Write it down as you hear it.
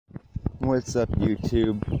What's up,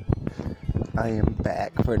 YouTube? I am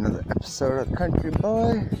back for another episode of Country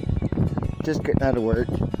Boy. Just getting out of work.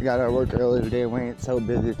 Got out of work early today. We ain't so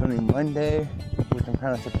busy. It's only Monday, which I'm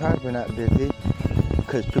kind of surprised we're not busy,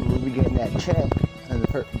 because people will be getting that check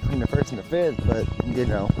between the 1st and the 5th, but you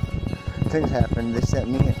know, things happen. They sent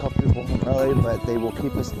me and a couple people home early, but they will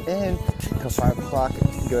keep us in till 5 o'clock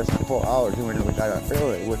and give us a full hour doing it. We got out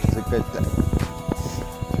early, which is a good thing.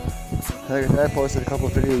 Like I said, I posted a couple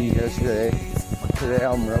of videos yesterday. Today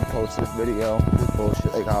I'm gonna post this video. This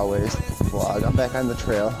bullshit like always. Vlog. I'm back on the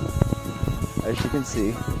trail, as you can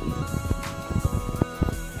see.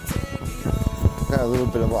 Got a little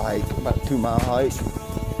bit of a hike, about a 2-mile hike,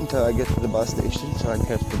 until I get to the bus station so I can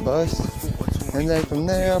catch the bus. And then from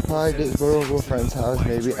there I'll probably just go to a friend's house,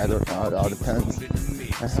 maybe. I don't know, it all depends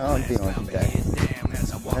on how I'm feeling today.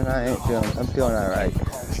 And I'm feeling alright.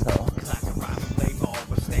 So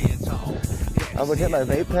I would hit my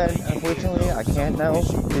vape pen. Unfortunately, I can't now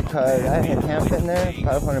because I had hemp in there,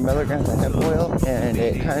 500 milligrams of hemp oil, and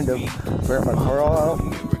it kind of burnt my core all out.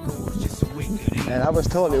 And I was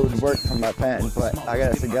told it would work from my pen, but I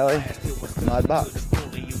got a Sigelei Mod Box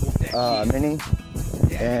Mini,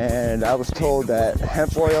 and I was told that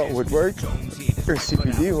hemp oil would work, or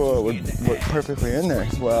CBD oil would work perfectly in there.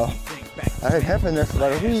 Well, I had hemp in there for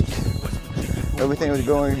about a week. Everything was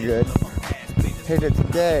going good. Hit it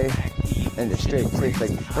today, and it straight tastes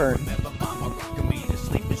like burnt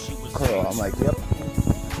coral. I'm like, yep.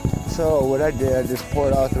 So what I did, I just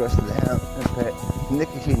poured out the rest of the hemp and put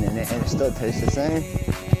nicotine in it, and it still tastes the same.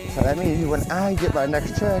 So that means when I get my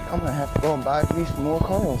next check, I'm gonna have to go and buy me some more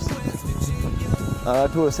corals.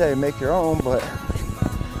 People say make your own, but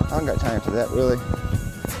I don't got time for that really.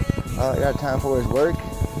 All I got time for is work.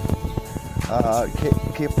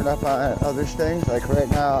 Keeping up on other things. Like right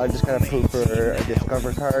now, I just got approved for a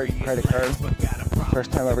Discover credit card.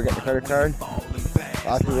 First time I ever got the credit card. A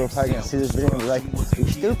lot of people are probably gonna see this video and be like, "You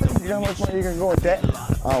stupid? You know how much money you're gonna go in debt?"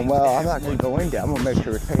 Well, I'm not gonna go in debt. I'm gonna make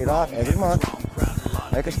sure it's paid off every month.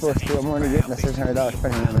 Like it's supposed to. I'm only getting a $600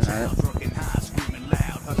 spending limit on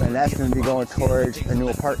it, and that's gonna be going towards a new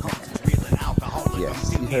apartment.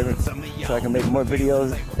 Yes, you heard me. So I can make more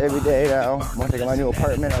videos every day now. Once I get my new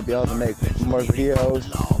apartment, I'll be able to make more videos.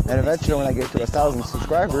 And eventually, when I get to 1,000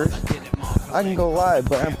 subscribers, I can go live.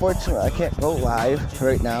 But unfortunately, I can't go live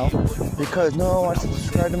right now because no one wants to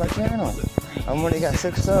subscribe to my channel. I've only got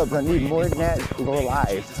 6 subs. I need more than that to go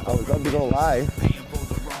live. I would love to go live.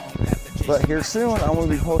 But here soon, I'm going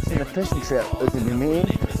to be posting a fishing trip. It's going to be me,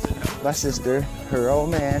 my sister, her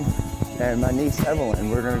old man, and my niece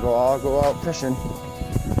Evelyn. We're gonna all go out fishing.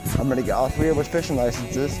 I'm gonna get all 3 of us fishing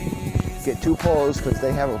licenses, get 2 poles because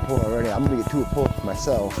they have a pole already. I'm gonna get 2 poles for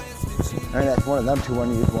myself, and that's one of them 2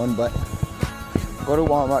 want to use one. But go to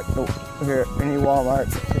Walmart, here any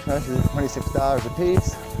Walmart, $26 a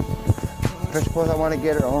piece. Fish poles I want to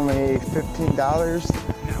get are only $15,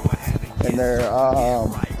 and they're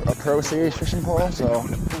a Pro Series fishing pole, so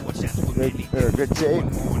they're in good shape.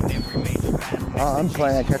 I'm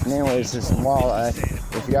planning on catching anyways this walleye.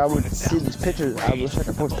 If y'all would see these pictures, I wish I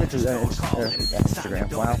could post pictures on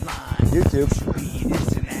Instagram, wow, YouTube.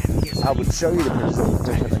 I would show you the pictures of the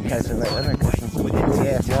fish I've been catching. Like, I've been catching some big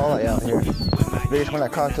ass walleye out here. The biggest one I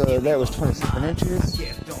caught the other day was 27 inches.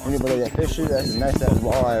 Anybody that fishes, that's a nice ass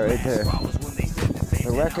walleye right there.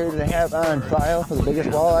 The record they have on file for the biggest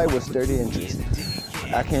walleye was 30 inches.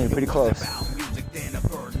 I came pretty close.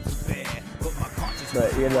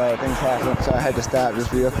 But, you know, things happen, so I had to stop. There's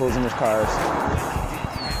vehicles and there's cars.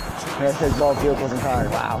 And it says both vehicles and cars.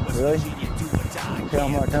 Wow, really? Okay,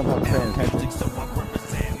 I'm not paying attention.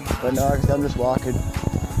 But no, I'm just walking,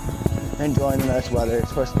 enjoying the nice weather. It's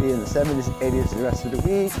supposed to be in the 70s and 80s the rest of the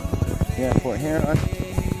week. Here in Port Huron.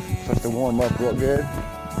 It's supposed to warm up real good.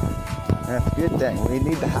 And that's a good thing. We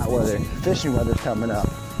need the hot weather. Fishing weather's coming up.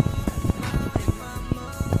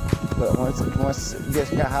 But once it gets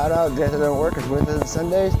hot out, guys that don't work, it's Wednesdays and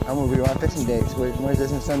Sundays, I'm going to be on fishing days,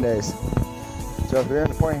 Wednesdays and Sundays. So if you're in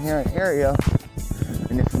the Port Huron area,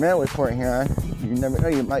 and if you're familiar with Port Huron, you never know,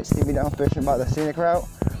 you might see me down fishing by the scenic route,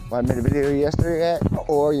 where I made a video yesterday at,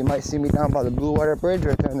 or you might see me down by the Blue Water Bridge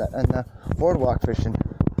right there in the boardwalk fishing.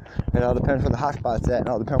 It all depends where the hot spot's at, and it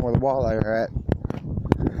all depends where the walleye are at.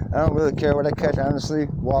 I don't really care what I catch, honestly.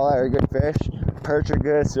 Walleye are good fish. Perch are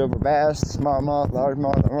good, silver bass, smallmouth,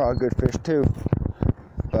 largemouth, they're all good fish too.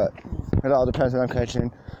 But it all depends what I'm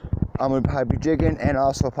catching. I'm going to probably be jigging and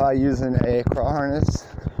also probably using a crawl harness.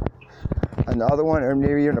 And the other one, or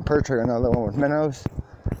maybe even a perch or another one with minnows.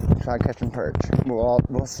 Try catching perch.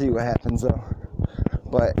 We'll see what happens though.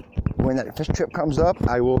 But when that fish trip comes up,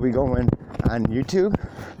 I will be going on YouTube.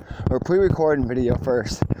 We're pre-recording video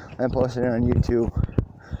first and posting it on YouTube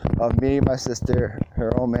of me, my sister,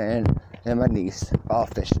 her old man, and my niece all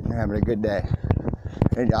fishing and having a good day.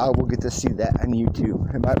 And y'all will get to see that on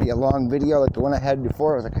YouTube. It might be a long video like the one I had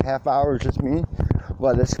before. It was like a half hour, just me.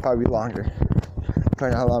 Well, this could probably be longer.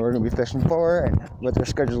 Depending on how long we're going to be fishing for and what their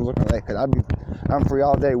schedule is looking like. Because I'm free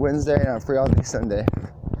all day Wednesday and I'm free all day Sunday.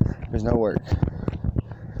 There's no work.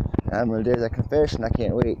 And I'm on the days I can fish and I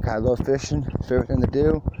can't wait. I love fishing. It's my favorite thing to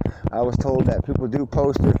do. I was told that people do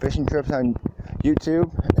post their fishing trips on YouTube,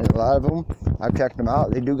 and a lot of them, I've checked them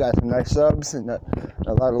out. They do got some nice subs and a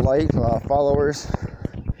lot of likes, a lot of followers.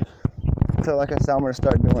 So like I said, I'm going to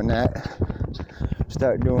start doing that.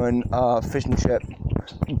 Start doing fishing trip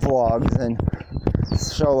vlogs and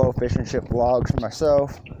solo fishing trip vlogs for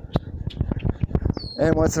myself.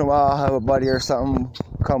 And once in a while, I'll have a buddy or something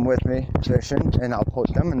come with me fishing, and I'll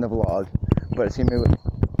post them in the vlog. But it's going to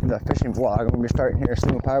be the fishing vlog. I'm going to be starting here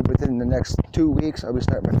soon. Probably within the next 2 weeks, I'll be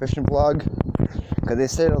starting my fishing vlog. Because they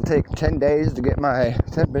said it'll take 10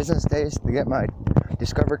 business days to get my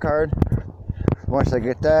Discover card. Once I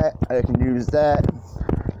get that, I can use that.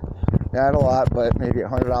 Not a lot, but maybe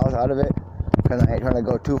 $100 out of it. Because I ain't trying to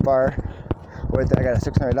go too far with it. I got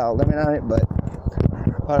a $600 limit on it, but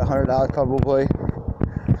about $100 probably.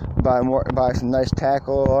 Buy some nice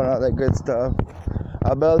tackle and all that good stuff.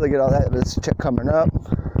 I'll be able to get all that with this check coming up.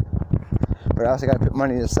 But I also got to put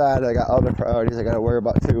money aside. I got other priorities I got to worry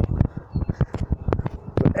about too.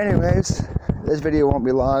 But anyways, this video won't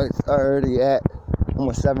be long. It's already at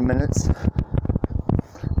almost 7 minutes.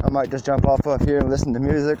 I might just jump off here and listen to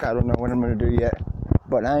music. I don't know what I'm going to do yet.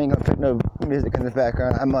 But I ain't going to put no music in the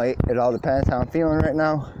background. I might. It all depends how I'm feeling right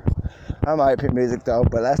now. I might put music though,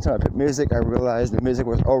 but last time I put music, I realized the music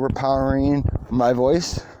was overpowering my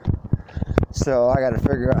voice. So I got to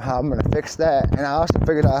figure out how I'm going to fix that. And I also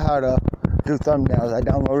figured out how to do thumbnails. I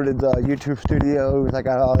downloaded the YouTube Studios. I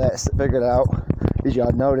got all that figured out. As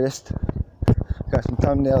y'all noticed, got some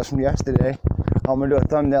thumbnails from yesterday. I'm going to do a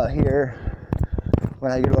thumbnail here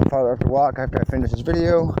when I get a little farther up the walk after I finish this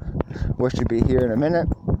video, which should be here in a minute.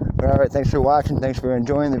 But alright, thanks for watching. Thanks for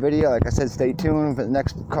enjoying the video. Like I said, stay tuned for the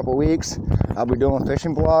next couple weeks. I'll be doing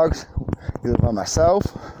fishing vlogs, either by myself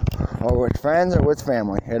or with friends or with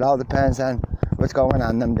family. It all depends on what's going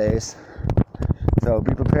on them days. So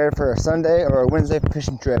be prepared for a Sunday or a Wednesday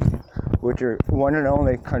fishing trip with your one and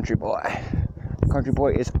only Country Boy. Country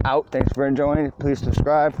Boy is out. Thanks for enjoying. Please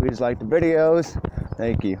subscribe. Please like the videos.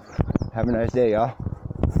 Thank you. Have a nice day, y'all.